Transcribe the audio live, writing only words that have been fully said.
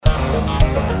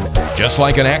Just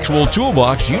like an actual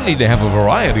toolbox, you need to have a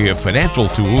variety of financial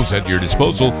tools at your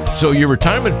disposal so your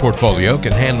retirement portfolio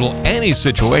can handle any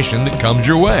situation that comes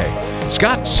your way.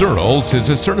 Scott Searles is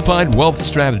a certified wealth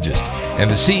strategist and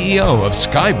the CEO of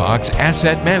Skybox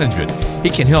Asset Management. He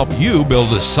can help you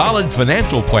build a solid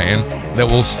financial plan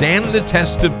that will stand the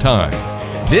test of time.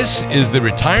 This is the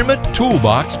Retirement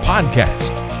Toolbox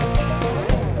Podcast.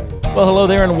 Well, hello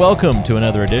there and welcome to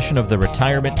another edition of the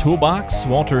Retirement Toolbox.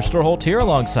 Walter Storholt here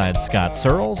alongside Scott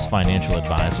Searles, financial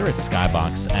advisor at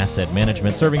Skybox Asset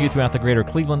Management, serving you throughout the greater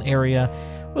Cleveland area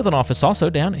with an office also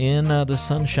down in the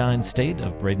Sunshine State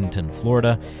of Bradenton,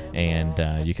 Florida.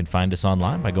 And you can find us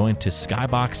online by going to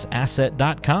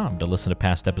skyboxasset.com to listen to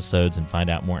past episodes and find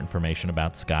out more information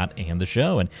about Scott and the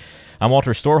show. And I'm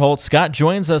Walter Storholt. Scott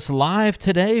joins us live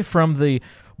today from the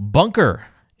bunker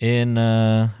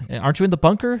aren't you in the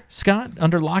bunker, Scott,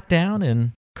 under lockdown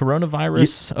in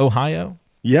coronavirus, Ohio?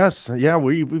 Yes. Yeah,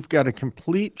 we've got a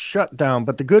complete shutdown.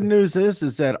 But the good news is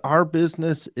that our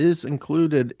business is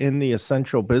included in the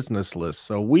essential business list.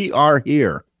 So we are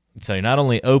here. So you're not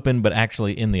only open, but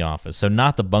actually in the office. So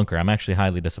not the bunker. I'm actually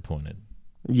highly disappointed.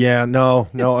 Yeah, no.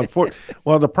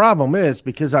 Well, the problem is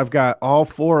because I've got all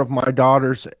four of my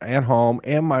daughters at home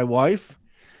and my wife,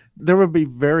 there would be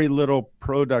very little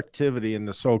productivity in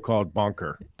the so-called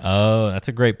bunker. Oh, that's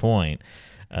a great point.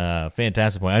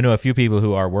 Fantastic point. I know a few people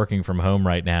who are working from home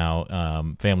right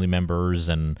now, family members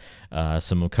and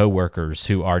some coworkers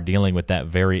who are dealing with that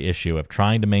very issue of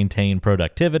trying to maintain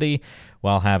productivity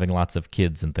while having lots of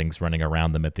kids and things running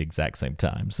around them at the exact same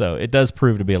time. So it does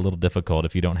prove to be a little difficult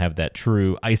if you don't have that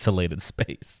true isolated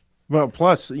space. Well,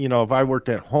 plus, if I worked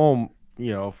at home,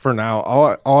 for now,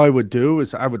 all I would do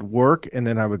is I would work and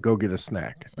then I would go get a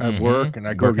snack. I'd work and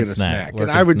I'd go get a snack. And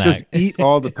I would just eat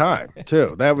all the time,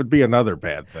 too. That would be another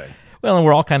bad thing. Well, and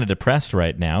we're all kind of depressed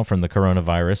right now from the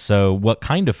coronavirus. So what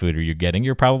kind of food are you getting?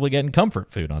 You're probably getting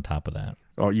comfort food on top of that.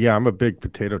 Oh, yeah, I'm a big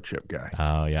potato chip guy.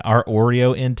 Oh, yeah. Our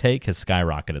Oreo intake has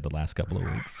skyrocketed the last couple of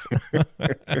weeks.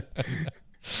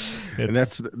 And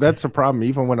that's the problem.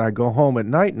 Even when I go home at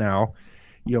night now,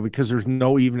 because there's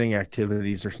no evening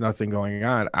activities, there's nothing going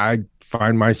on, I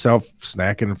find myself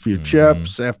snacking a few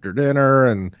chips after dinner,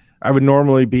 and I would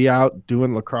normally be out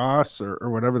doing lacrosse or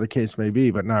whatever the case may be,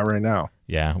 but not right now.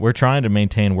 Yeah, we're trying to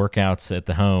maintain workouts at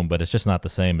the home, but it's just not the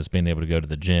same as being able to go to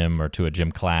the gym or to a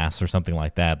gym class or something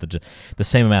like that. The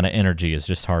same amount of energy is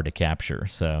just hard to capture.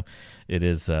 So it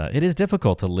is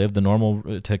difficult to live the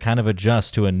normal, to kind of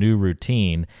adjust to a new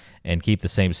routine and keep the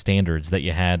same standards that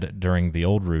you had during the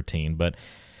old routine. But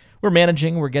we're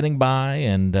managing, we're getting by,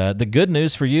 and the good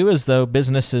news for you is, though,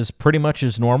 business is pretty much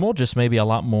as normal, just maybe a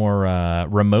lot more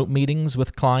remote meetings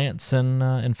with clients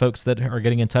and folks that are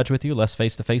getting in touch with you, less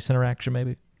face-to-face interaction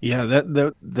maybe? Yeah,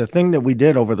 the thing that we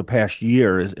did over the past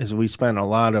year is we spent a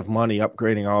lot of money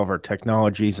upgrading all of our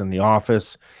technologies in the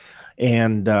office.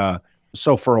 And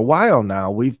so for a while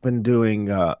now, we've been doing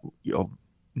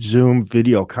Zoom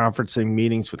video conferencing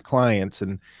meetings with clients.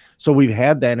 And so we've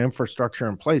had that infrastructure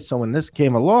in place. So when this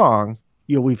came along,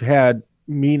 we've had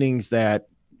meetings that,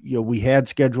 we had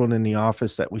scheduled in the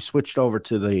office that we switched over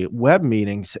to the web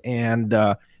meetings. And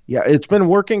it's been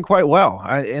working quite well.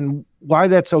 And why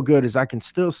that's so good is I can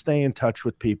still stay in touch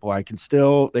with people. They can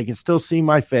still see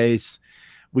my face.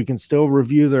 We can still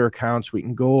review their accounts. We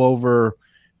can go over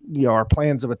our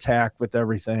plans of attack with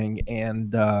everything.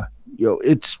 And,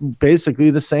 it's basically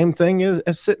the same thing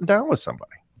as sitting down with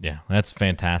somebody. Yeah, that's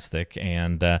fantastic.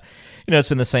 And, it's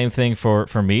been the same thing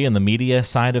for me in the media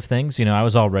side of things. I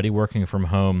was already working from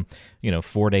home,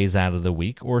 4 days out of the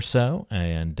week or so.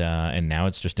 And now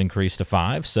it's just increased to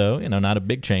 5. So, not a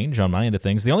big change on my end of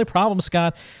things. The only problem,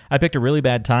 Scott, I picked a really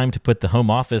bad time to put the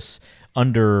home office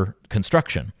under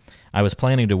construction. I was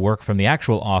planning to work from the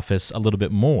actual office a little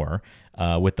bit more,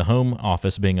 with the home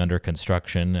office being under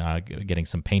construction, getting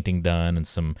some painting done and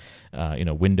some,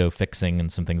 window fixing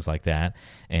and some things like that,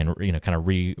 and kind of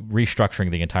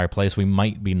restructuring the entire place. We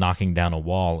might be knocking down a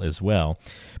wall as well,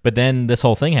 but then this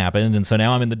whole thing happened, and so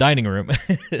now I'm in the dining room,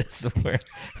 so we're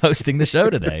hosting the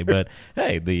show today. But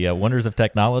hey, the wonders of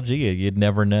technology, you'd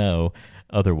never know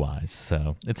otherwise.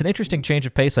 So it's an interesting change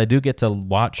of pace. I do get to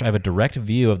watch. I have a direct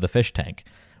view of the fish tank,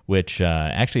 which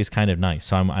actually is kind of nice.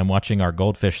 So I'm watching our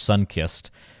goldfish Sunkissed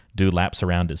do laps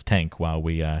around his tank while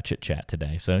we chit-chat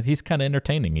today. So he's kind of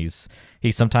entertaining.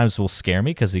 He sometimes will scare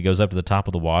me because he goes up to the top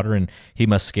of the water and he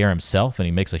must scare himself, and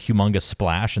he makes a humongous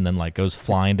splash and then goes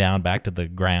flying down back to the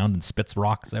ground and spits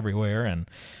rocks everywhere, and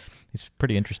he's a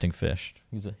pretty interesting fish.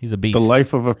 He's a beast. The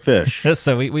life of a fish.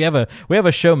 So we have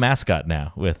a show mascot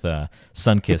now with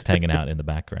Sunkist hanging out in the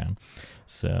background.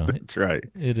 So that's right.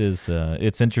 It is.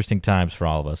 It's interesting times for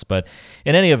all of us. But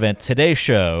in any event, today's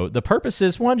show, the purpose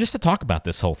is one, just to talk about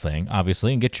this whole thing,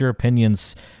 obviously, and get your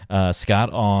opinions,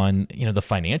 Scott, on the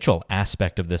financial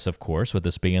aspect of this, of course, with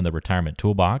this being the retirement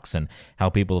toolbox and how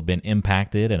people have been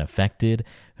impacted and affected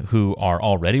who are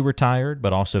already retired,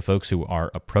 but also folks who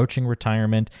are approaching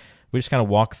retirement. We just kind of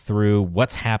walk through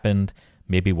what's happened,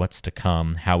 maybe what's to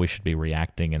come, how we should be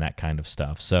reacting, and that kind of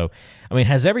stuff. So, I mean,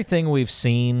 has everything we've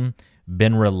seen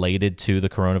been related to the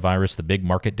coronavirus, the big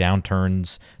market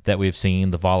downturns that we've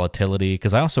seen, the volatility?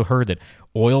 Because I also heard that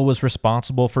oil was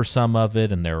responsible for some of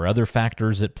it, and there are other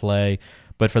factors at play.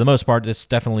 But for the most part, this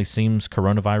definitely seems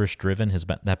coronavirus driven. Has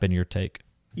that been your take?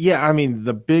 Yeah, I mean,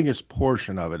 the biggest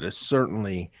portion of it is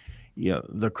certainly,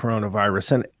 the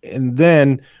coronavirus, and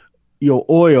then,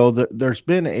 oil. There's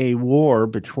been a war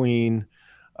between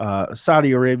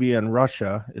Saudi Arabia and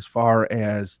Russia as far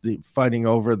as the fighting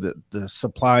over the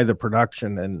supply, the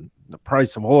production, and the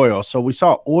price of oil. So we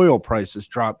saw oil prices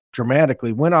drop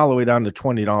dramatically, went all the way down to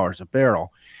 $20 a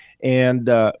barrel. And,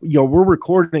 we're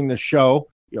recording the show,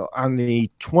 on the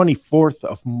 24th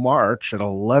of March at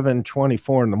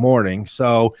 11:24 in the morning.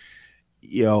 So,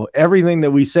 everything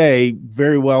that we say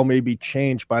very well may be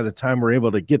changed by the time we're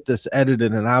able to get this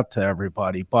edited and out to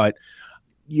everybody. But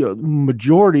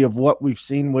majority of what we've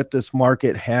seen with this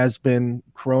market has been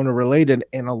corona related,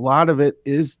 and a lot of it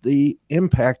is the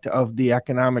impact of the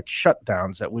economic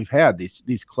shutdowns that we've had, these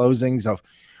closings of,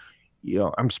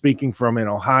 I'm speaking from in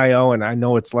Ohio, and I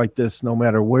know it's like this no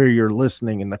matter where you're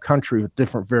listening in the country with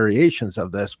different variations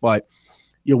of this, but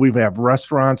we've have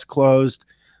restaurants closed.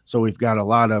 So we've got a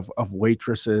lot of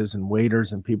waitresses and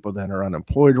waiters and people that are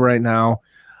unemployed right now.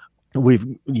 We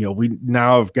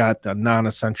now have got the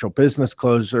non-essential business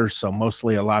closures, so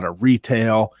mostly a lot of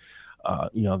retail.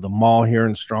 The mall here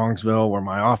in Strongsville, where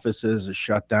my office is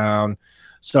shut down.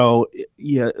 So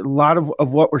a lot of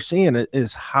what we're seeing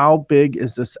is how big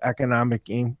is this economic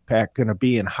impact going to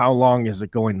be, and how long is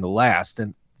it going to last?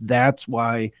 And that's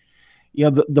why,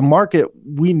 the market,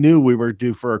 we knew we were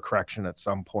due for a correction at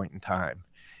some point in time.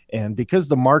 And because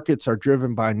the markets are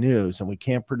driven by news and we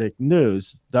can't predict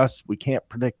news, thus we can't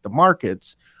predict the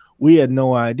markets, we had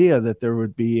no idea that there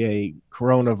would be a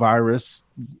coronavirus,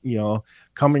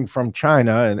 coming from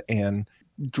China and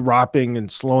dropping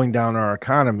and slowing down our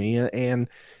economy. And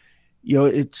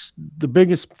it's the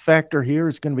biggest factor here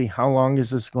is going to be how long is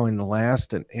this going to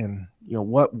last? And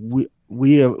what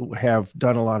we have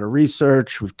done a lot of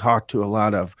research. We've talked to a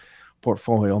lot of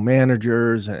portfolio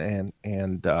managers and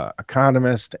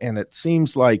economists, and it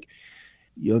seems like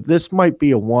this might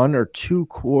be a 1 or 2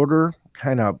 quarter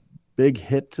kind of big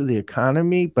hit to the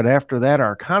economy, but after that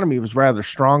our economy was rather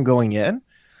strong going in.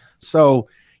 So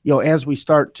as we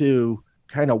start to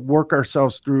kind of work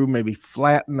ourselves through, maybe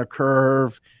flatten the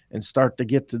curve and start to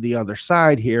get to the other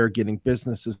side here, getting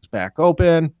businesses back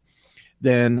open,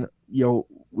 then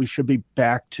we should be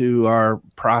back to our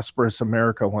prosperous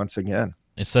America once again.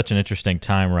 It's such an interesting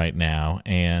time right now.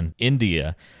 And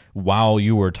India, while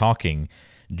you were talking,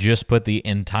 just put the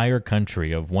entire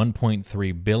country of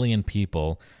 1.3 billion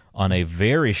people on a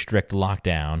very strict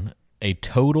lockdown, a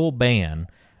total ban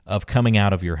of coming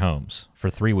out of your homes for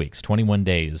 3 weeks, 21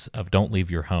 days of don't leave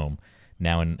your home,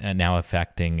 now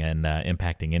affecting and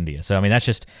impacting India. So, I mean,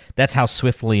 that's how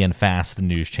swiftly and fast the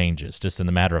news changes. Just in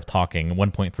the matter of talking,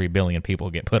 1.3 billion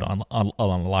people get put on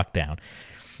lockdown.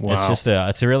 Wow.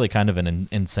 It's really kind of an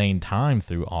insane time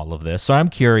through all of this. So I'm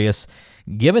curious,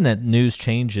 given that news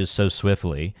changes so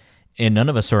swiftly, and none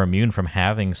of us are immune from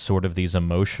having sort of these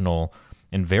emotional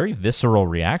and very visceral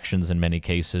reactions in many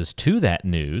cases to that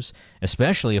news,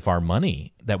 especially if our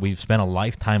money that we've spent a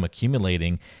lifetime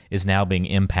accumulating is now being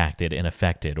impacted and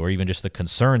affected, or even just the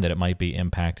concern that it might be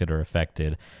impacted or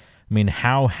affected. I mean,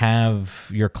 how have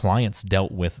your clients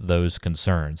dealt with those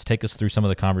concerns? Take us through some of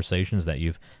the conversations that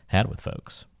you've had with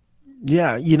folks.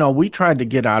 Yeah, we tried to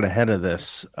get out ahead of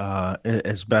this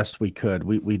as best we could.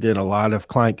 We did a lot of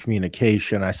client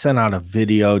communication. I sent out a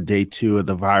video day 2 of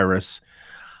the virus,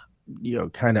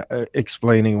 kind of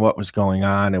explaining what was going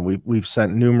on, and we've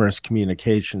sent numerous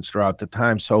communications throughout the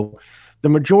time. So the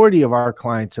majority of our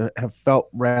clients have felt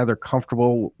rather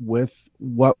comfortable with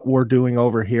what we're doing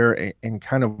over here and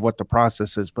kind of what the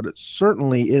process is. But it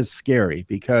certainly is scary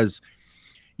because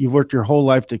you've worked your whole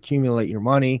life to accumulate your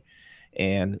money,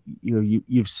 and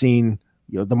you've seen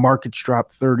the markets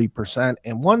drop 30%.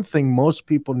 And one thing most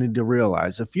people need to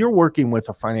realize, if you're working with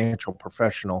a financial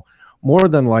professional, more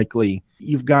than likely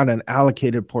you've got an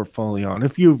allocated portfolio. And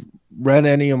if you've read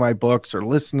any of my books or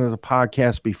listened to the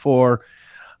podcast before,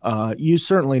 you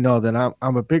certainly know that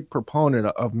I'm a big proponent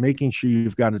of making sure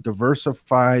you've got a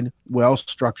diversified,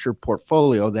 well-structured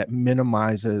portfolio that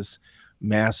minimizes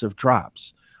massive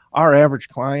drops. Our average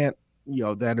client,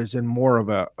 that is in more of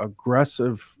a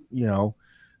aggressive,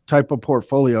 type of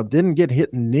portfolio didn't get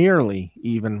hit nearly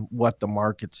even what the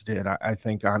markets did. I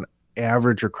think on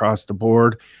average across the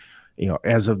board,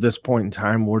 as of this point in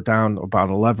time, we're down about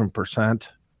 11%,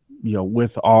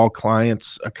 with all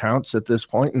clients' accounts at this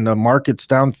point, and the market's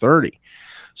down 30.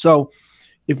 So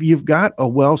if you've got a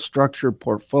well-structured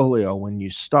portfolio when you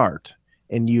start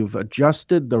and you've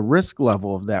adjusted the risk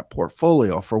level of that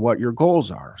portfolio for what your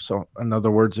goals are. So in other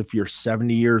words, if you're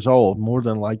 70 years old, more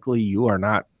than likely you are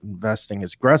not investing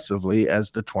as aggressively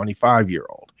as the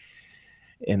 25-year-old.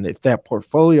 And if that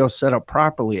portfolio is set up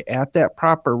properly at that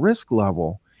proper risk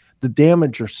level, the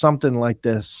damage or something like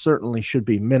this certainly should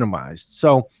be minimized.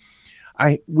 So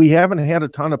we haven't had a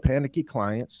ton of panicky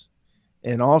clients.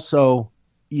 And also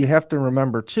you have to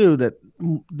remember too, that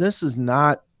this is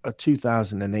not a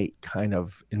 2008 kind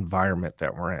of environment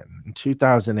that we're in. In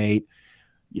 2008,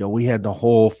 we had the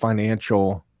whole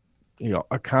financial,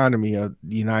 economy of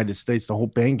the United States, the whole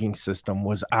banking system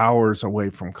was hours away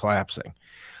from collapsing.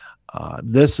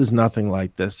 This is nothing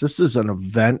like this. This is an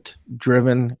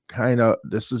event-driven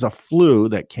this is a flu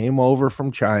that came over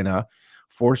from China,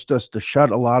 forced us to shut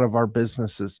a lot of our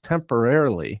businesses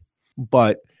temporarily.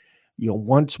 But,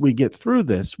 once we get through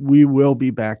this, we will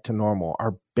be back to normal.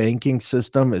 Our banking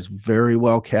system is very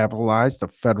well capitalized. The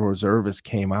Federal Reserve has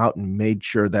came out and made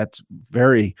sure that's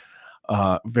very,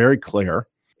 very clear.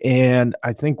 And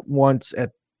I think once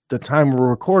at the time we're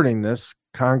recording this,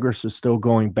 Congress is still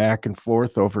going back and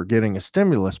forth over getting a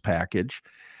stimulus package.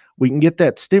 We can get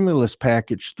that stimulus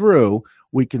package through.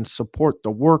 We can support the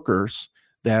workers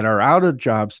that are out of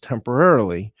jobs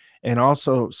temporarily and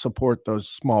also support those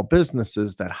small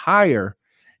businesses that hire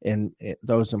and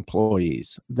those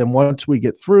employees. Then once we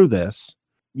get through this,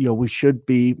 we should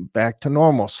be back to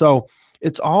normal. So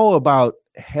it's all about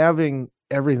having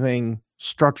everything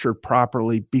structured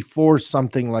properly before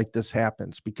something like this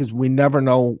happens, because we never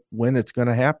know when it's going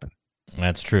to happen.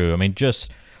 That's true. I mean, just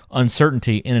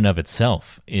uncertainty in and of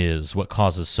itself is what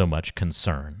causes so much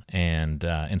concern and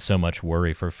so much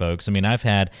worry for folks. I mean, I've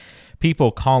had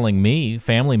people calling me,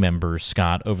 family members,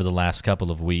 Scott, over the last couple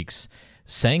of weeks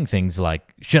saying things like,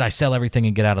 should I sell everything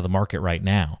and get out of the market right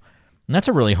now? And that's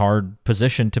a really hard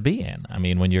position to be in. I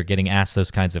mean, when you're getting asked those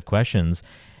kinds of questions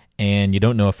and you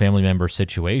don't know a family member's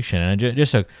situation. And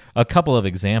just a couple of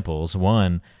examples.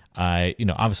 One,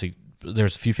 obviously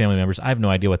there's a few family members, I have no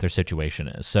idea what their situation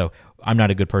is. So I'm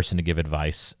not a good person to give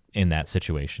advice in that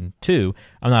situation. Two,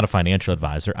 I'm not a financial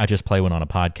advisor. I just play one on a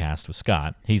podcast with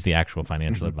Scott. He's the actual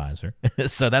financial advisor.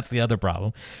 So that's the other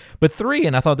problem. But three,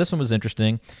 and I thought this one was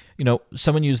interesting,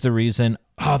 someone used the reason,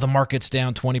 the market's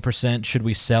down 20%. Should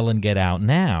we sell and get out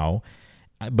now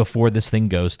before this thing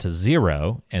goes to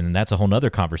zero? And that's a whole nother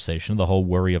conversation, the whole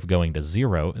worry of going to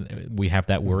zero. We have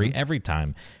that worry every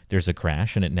time there's a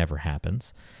crash, and it never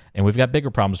happens. And we've got bigger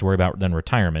problems to worry about than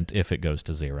retirement if it goes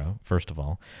to zero, first of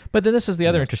all. But then this is the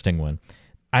other interesting one.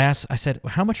 I said,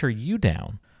 how much are you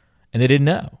down? And they didn't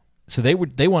know. So they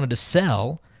wanted to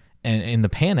sell and in the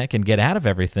panic and get out of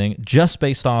everything just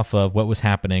based off of what was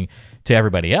happening to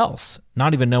everybody else,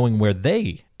 not even knowing where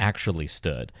they actually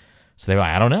stood. So they were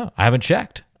like, I don't know. I haven't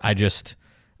checked. I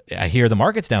hear the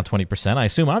market's down 20%. I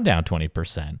assume I'm down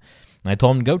 20%. And I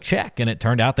told them, go check. And it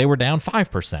turned out they were down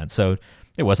 5%. So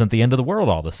it wasn't the end of the world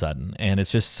all of a sudden. And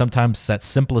it's just sometimes that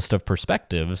simplest of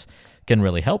perspectives can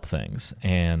really help things.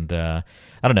 And I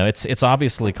don't know, it's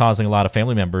obviously causing a lot of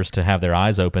family members to have their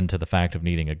eyes open to the fact of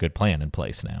needing a good plan in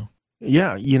place now.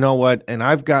 Yeah, you know what? And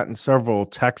I've gotten several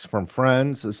texts from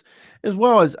friends as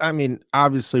well as, I mean,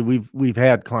 obviously we've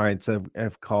had clients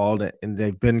have called and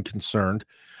they've been concerned.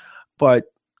 But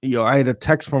I had a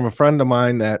text from a friend of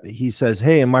mine that he says,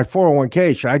 hey, in my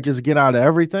 401k, should I just get out of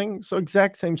everything? So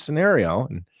exact same scenario.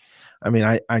 And I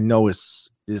mean, I know his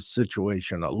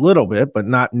situation a little bit, but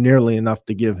not nearly enough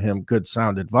to give him good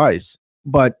sound advice.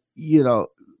 But,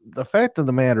 the fact of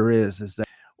the matter is that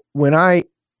when I,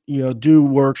 do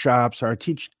workshops or I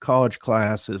teach college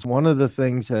classes, one of the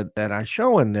things that I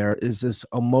show in there is this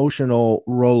emotional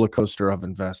roller coaster of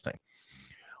investing,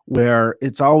 where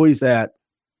it's always that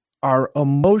our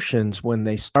emotions, when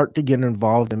they start to get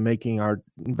involved in making our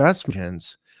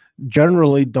investments,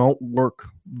 generally don't work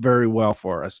very well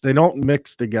for us. They don't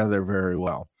mix together very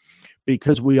well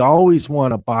because we always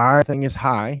want to buy everything is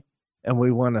high and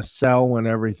we want to sell when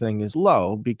everything is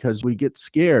low because we get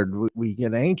scared, we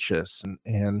get anxious,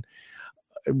 and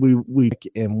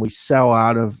we sell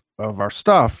out of our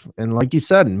stuff, and like you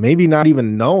said, maybe not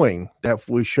even knowing that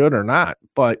we should or not.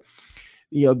 But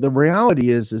the reality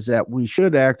is that we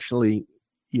should actually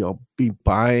be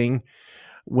buying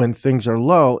when things are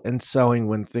low and selling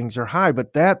when things are high.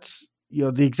 But that's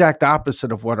the exact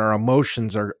opposite of what our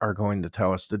emotions are going to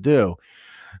tell us to do.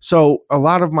 So a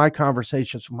lot of my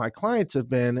conversations with my clients have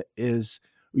been is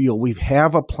we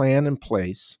have a plan in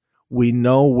place. We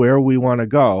know where we want to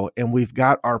go, and we've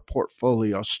got our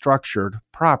portfolio structured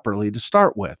properly to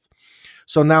start with.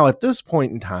 So now at this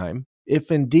point in time,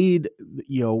 if indeed,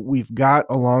 we've got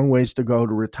a long ways to go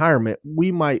to retirement,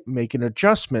 we might make an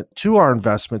adjustment to our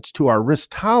investments, to our risk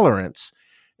tolerance,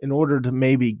 in order to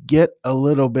maybe get a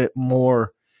little bit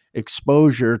more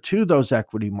exposure to those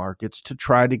equity markets to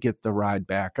try to get the ride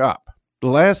back up. The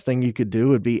last thing you could do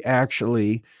would be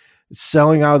actually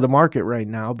selling out of the market right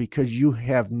now because you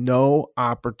have no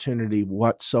opportunity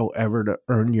whatsoever to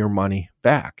earn your money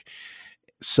back.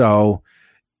 So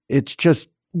it's just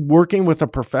working with a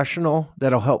professional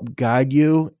that'll help guide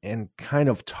you and kind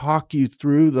of talk you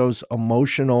through those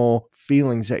emotional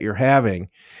feelings that you're having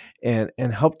and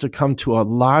help to come to a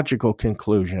logical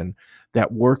conclusion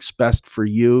that works best for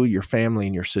you, your family,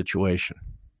 and your situation.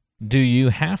 Do you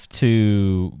have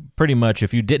to pretty much,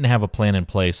 if you didn't have a plan in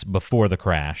place before the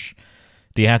crash,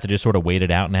 do you have to just sort of wait it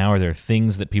out now? Are there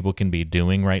things that people can be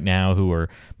doing right now who are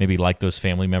maybe like those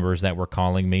family members that were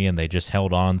calling me and they just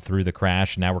held on through the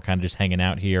crash and now we're kind of just hanging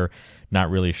out here, not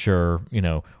really sure,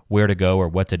 where to go or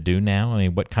what to do now? I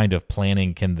mean, what kind of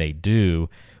planning can they do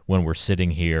when we're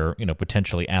sitting here,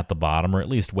 potentially at the bottom or at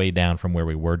least way down from where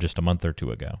we were just a month or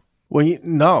two ago? Well,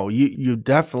 you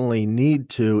definitely need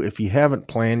to. If you haven't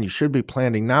planned, you should be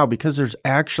planning now, because there's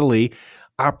actually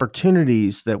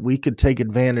opportunities that we could take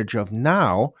advantage of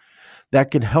now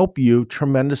that could help you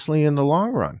tremendously in the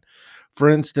long run. For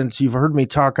instance, you've heard me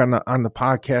talk on the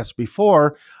podcast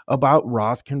before about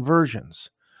Roth conversions.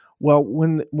 Well,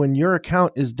 when your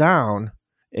account is down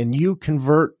and you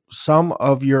convert some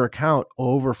of your account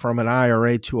over from an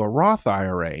IRA to a Roth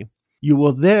IRA, you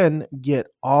will then get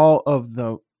all of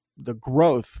the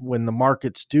growth when the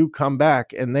markets do come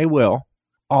back, and they will,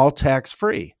 all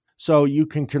tax-free. So you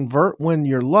can convert when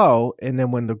you're low, and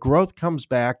then when the growth comes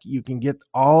back, you can get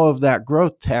all of that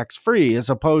growth tax-free, as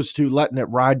opposed to letting it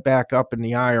ride back up in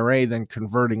the IRA, then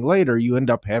converting later. You end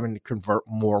up having to convert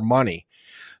more money.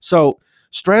 So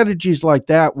strategies like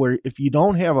that, where if you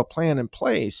don't have a plan in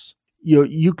place,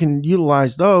 you can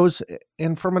utilize those.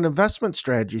 And from an investment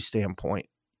strategy standpoint,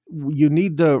 you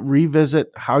need to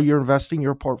revisit how you're investing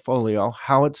your portfolio,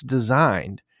 how it's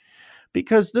designed,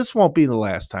 because this won't be the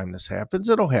last time this happens.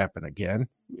 It'll happen again.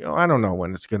 I don't know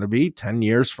when it's going to be, 10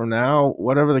 years from now,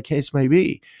 whatever the case may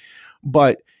be.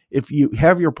 But if you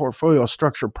have your portfolio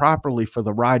structured properly for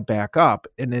the ride back up,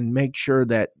 and then make sure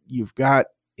that you've got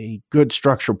a good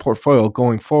structured portfolio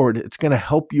going forward, it's going to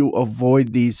help you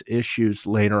avoid these issues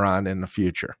later on in the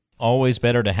future. Always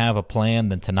better to have a plan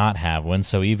than to not have one.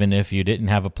 So even if you didn't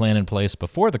have a plan in place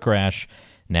before the crash,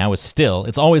 now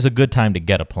it's always a good time to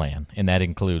get a plan, and that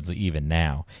includes even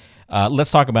now. Let's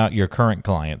talk about your current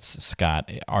clients,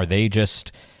 Scott. Are they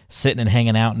just sitting and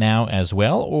hanging out now as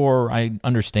well? Or I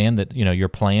understand that, your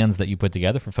plans that you put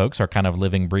together for folks are kind of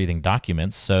living, breathing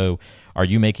documents. So are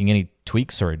you making any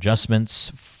tweaks or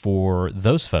adjustments for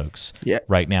those folks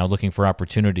right now, looking for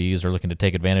opportunities or looking to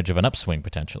take advantage of an upswing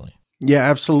potentially? Yeah,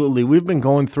 absolutely. We've been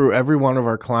going through every one of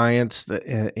our clients,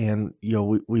 and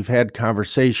we've had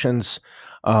conversations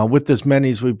with as many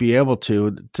as we'd be able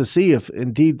to see if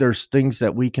indeed there's things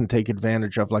that we can take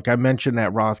advantage of. Like I mentioned,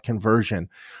 that Roth conversion,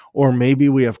 or maybe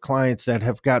we have clients that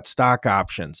have got stock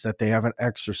options that they haven't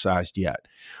exercised yet.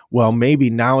 Well, maybe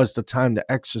now is the time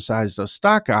to exercise those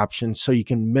stock options so you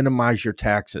can minimize your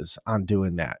taxes on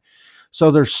doing that. So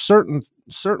there's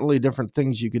certainly different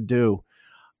things you could do.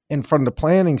 And from the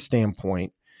planning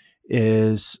standpoint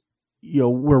is,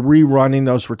 we're rerunning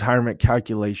those retirement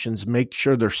calculations, make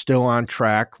sure they're still on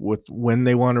track with when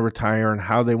they want to retire and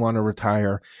how they want to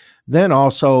retire. Then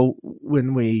also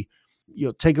when we,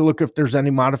 take a look if there's any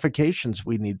modifications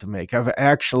we need to make. I've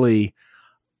actually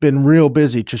been real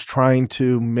busy just trying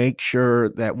to make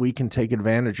sure that we can take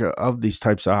advantage of these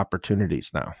types of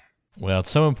opportunities now. Well,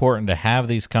 it's so important to have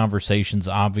these conversations,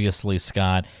 obviously,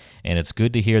 Scott, and it's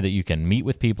good to hear that you can meet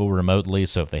with people remotely.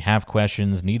 So if they have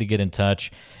questions, need to get in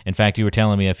touch. In fact, you were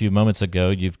telling me a few moments ago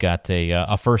you've got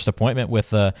a first appointment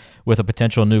with a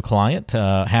potential new client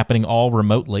happening all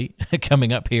remotely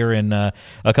coming up here in a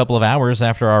couple of hours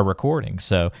after our recording.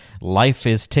 So life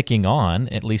is ticking on,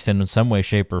 at least in some way,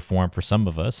 shape, or form for some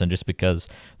of us. And just because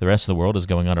the rest of the world is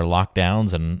going under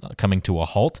lockdowns and coming to a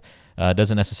halt,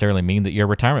 doesn't necessarily mean that your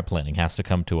retirement planning has to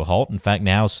come to a halt. In fact,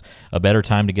 now's a better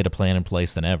time to get a plan in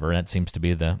place than ever. That seems to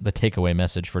be the takeaway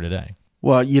message for today.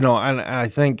 Well, and I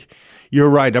think you're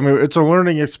right. I mean, it's a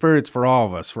learning experience for all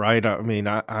of us, right? I mean,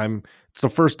 it's the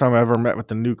first time I ever met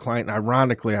with a new client. And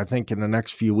ironically, I think in the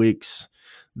next few weeks,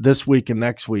 this week and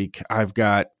next week, I've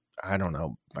got, I don't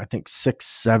know, I think 6,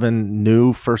 7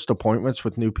 new first appointments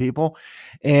with new people,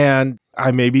 and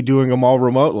I may be doing them all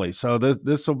remotely. So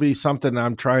this will be something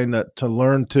I'm trying to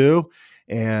learn too.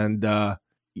 And,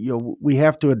 we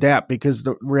have to adapt, because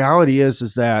the reality is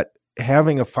that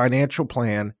having a financial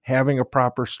plan, having a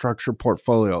proper structured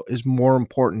portfolio is more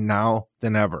important now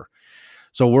than ever.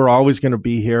 So we're always going to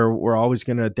be here. We're always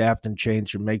going to adapt and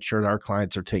change and make sure that our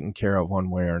clients are taken care of one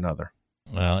way or another.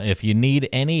 Well, if you need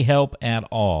any help at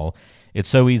all, it's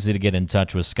so easy to get in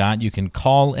touch with Scott. You can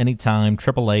call anytime,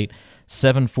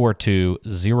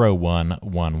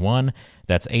 888-742-0111.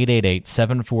 That's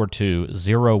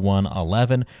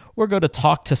 888-742-0111. Or go to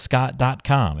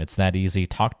talktoscott.com. It's that easy,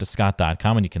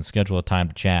 talktoscott.com, and you can schedule a time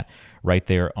to chat right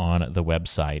there on the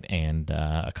website. And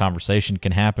a conversation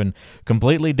can happen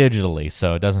completely digitally,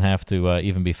 so it doesn't have to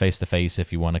even be face-to-face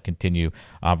if you want to continue,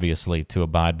 obviously, to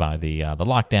abide by the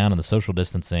lockdown and the social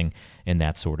distancing and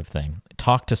that sort of thing.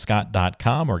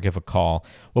 Talktoscott.com, or give a call.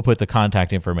 We'll put the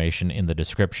contact information in the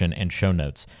description and show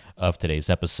notes of today's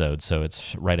episode, so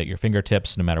it's right at your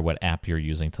fingertips no matter what app you're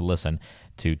using to listen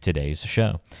to today's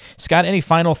show. Scott, any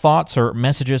final thoughts or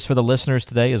messages for the listeners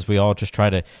today as we all just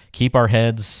try to keep our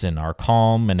heads and our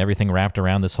calm and everything wrapped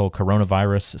around this whole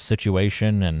coronavirus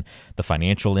situation and the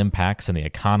financial impacts and the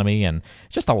economy, and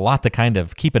just a lot to kind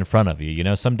of keep in front of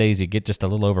you? Some days you get just a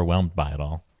little overwhelmed by it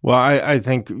all. Well, I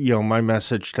think, my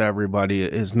message to everybody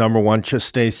is, number one, just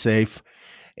stay safe.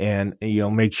 And,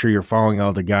 make sure you're following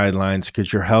all the guidelines,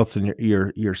 because your health and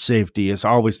your safety is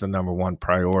always the number one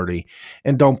priority.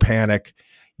 And don't panic.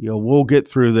 We'll get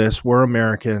through this. We're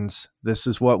Americans. This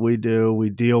is what we do. We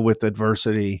deal with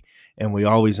adversity, and we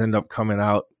always end up coming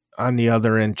out on the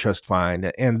other end just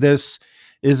fine. And this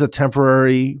is a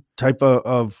temporary type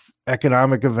of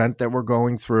economic event that we're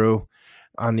going through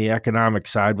on the economic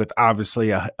side, with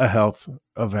obviously a health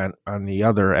event on the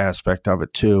other aspect of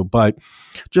it too. But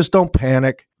just don't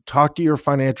panic. Talk to your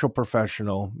financial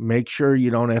professional. Make sure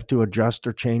you don't have to adjust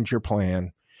or change your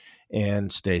plan,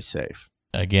 and stay safe.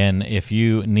 Again, if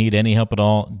you need any help at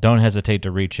all, don't hesitate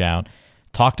to reach out.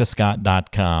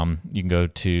 Talktoscott.com. You can go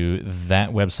to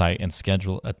that website and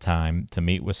schedule a time to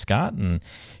meet with Scott and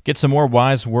get some more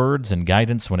wise words and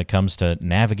guidance when it comes to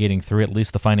navigating through at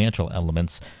least the financial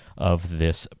elements of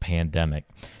this pandemic.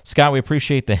 Scott, we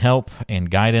appreciate the help and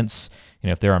guidance.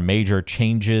 If there are major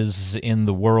changes in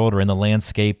the world or in the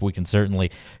landscape, we can certainly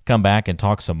come back and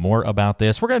talk some more about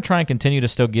this. We're going to try and continue to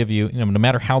still give you, no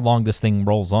matter how long this thing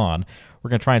rolls on, we're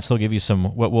going to try and still give you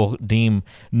some what we'll deem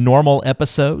normal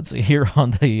episodes here on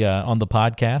the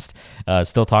podcast.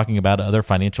 Still talking about other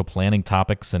financial planning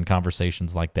topics and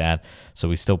conversations like that. So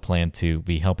we still plan to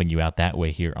be helping you out that way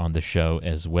here on the show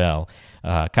as well.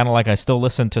 Kind of like I still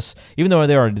listen to, even though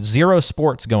there are 0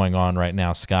 sports going on right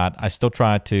now, Scott, I still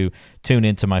try to tune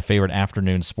into my favorite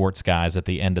afternoon sports guys at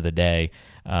the end of the day.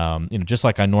 Just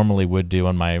like I normally would do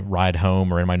on my ride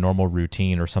home or in my normal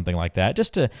routine or something like that,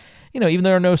 just to, even though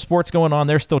there are no sports going on,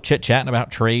 they're still chit-chatting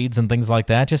about trades and things like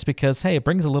that, just because, hey, it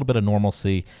brings a little bit of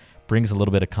normalcy, brings a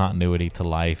little bit of continuity to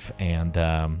life, and,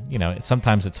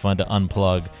 sometimes it's fun to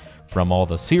unplug from all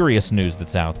the serious news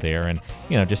that's out there and,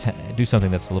 just do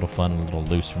something that's a little fun and a little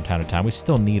loose from time to time. We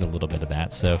still need a little bit of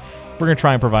that, so we're going to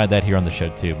try and provide that here on the show,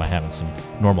 too, by having some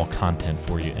normal content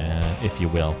for you, if you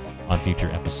will, on future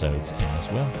episodes as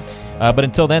well. But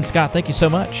until then, Scott, thank you so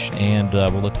much, and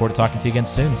we'll look forward to talking to you again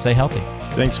soon. Stay healthy.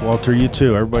 Thanks, Walter. You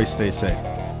too. Everybody stay safe.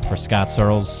 For Scott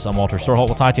Searles, I'm Walter Storholt.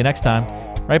 We'll talk to you next time,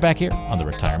 right back here on the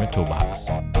Retirement Toolbox.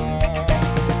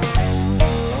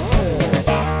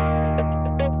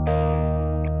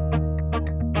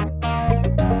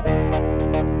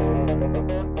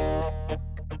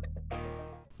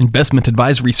 Investment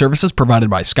advisory services provided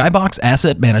by Skybox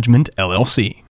Asset Management, LLC.